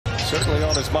Certainly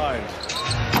on his mind.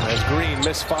 As Green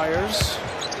misfires.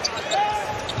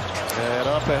 And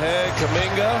up ahead,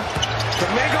 Kuminga.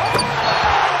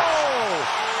 Oh!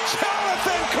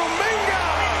 Jonathan Kuminga!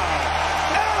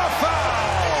 And a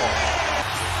foul!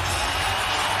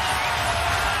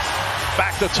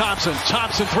 Back to Thompson.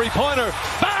 Thompson three-pointer.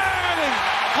 Bang!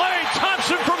 Klay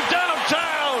Thompson from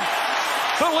downtown.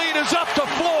 The lead is up to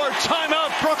 4.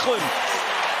 Timeout, Brooklyn.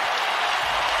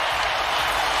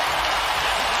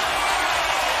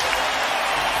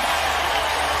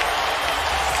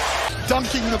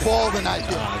 Dunking the ball tonight.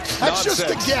 That's just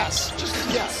a guess. Just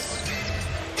a guess.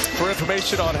 For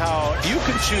information on how you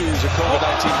can choose a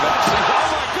COVID-19 vaccine. Oh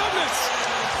my goodness!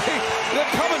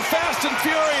 They're coming fast and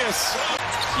furious.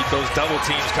 Keep those double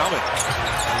teams coming.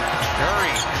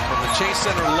 Curry from the Chase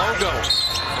Center logo.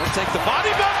 We'll take the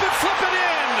body bump and flip it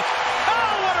in.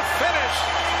 Oh, what a finish!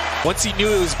 Once he knew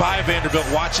it was by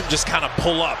Vanderbilt, watch him just kind of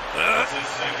pull up.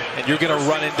 And you're going to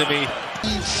run into me.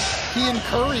 He and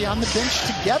Curry on the bench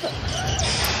together.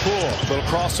 Cool. Little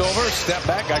crossover, step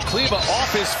back, got Kleber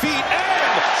off his feet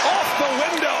and off the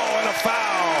window, and a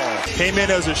foul. Came in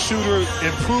as a shooter,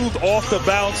 improved off the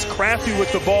bounce, crafty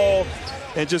with the ball,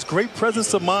 and just great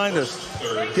presence of mind to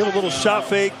give a little shot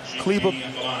fake. Kleber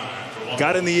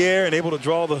got in the air and able to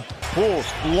draw the Poole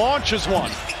launches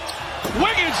one.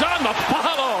 Wiggins on the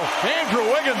follow. Andrew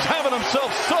Wiggins having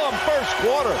himself some first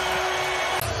quarter.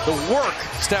 The work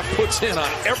Steph puts in on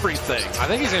everything. I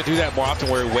think he's going to do that more often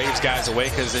where he waves guys away,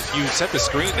 because if you set the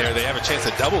screen there, they have a chance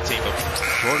to double team him.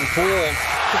 Jordan Poole,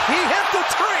 he hit the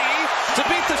three to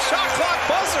beat the shot clock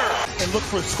buzzer. and look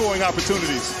for scoring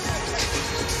opportunities.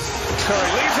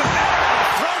 Curry leaves it there.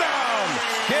 Throw down.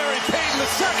 Gary Payton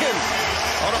II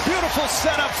on a beautiful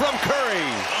setup from Curry.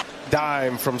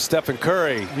 Dime from Stephen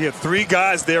Curry. We have 3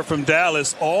 guys there from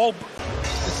Dallas, all.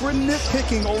 If we're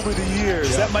nitpicking over the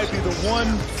years, that might be the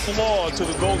one flaw to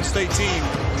the Golden State team.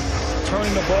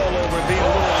 Turning the ball over and being a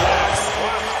little lax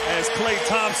as Klay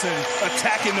Thompson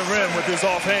attacking the rim with his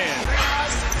offhand.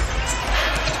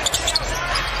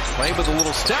 Klay with a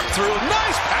little step through.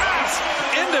 Nice pass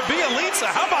into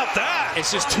Bjelica. How about that?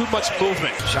 It's just too much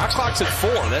movement. Shot clock's at 4.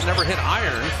 That never hit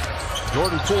iron.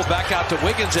 Jordan Poole back out to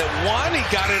Wiggins at 1. He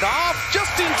got it off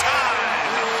just in time.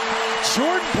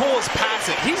 Jordan Poole is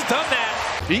passing. He's done that.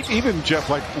 Even, Jeff,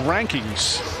 like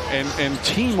rankings and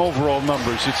team overall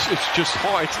numbers, it's just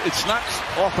hard. It's not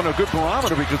often a good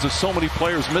barometer because there's so many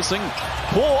players missing.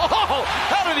 Poole, oh,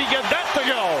 how did he get that to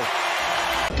go?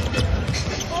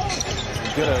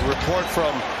 Get a report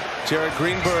from Jared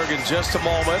Greenberg in just a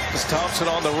moment. As Thompson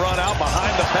on the run out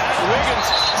behind the back. Wiggins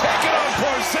taking on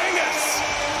Porzingis.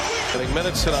 Getting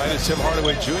minutes tonight as Tim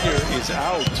Hardaway Jr. is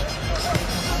out.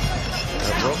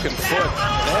 A broken foot.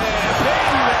 And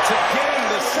Payton, that's again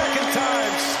the second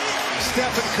time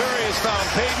Stephen Curry has found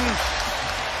Payton.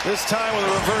 This time with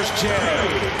a reverse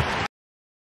jam.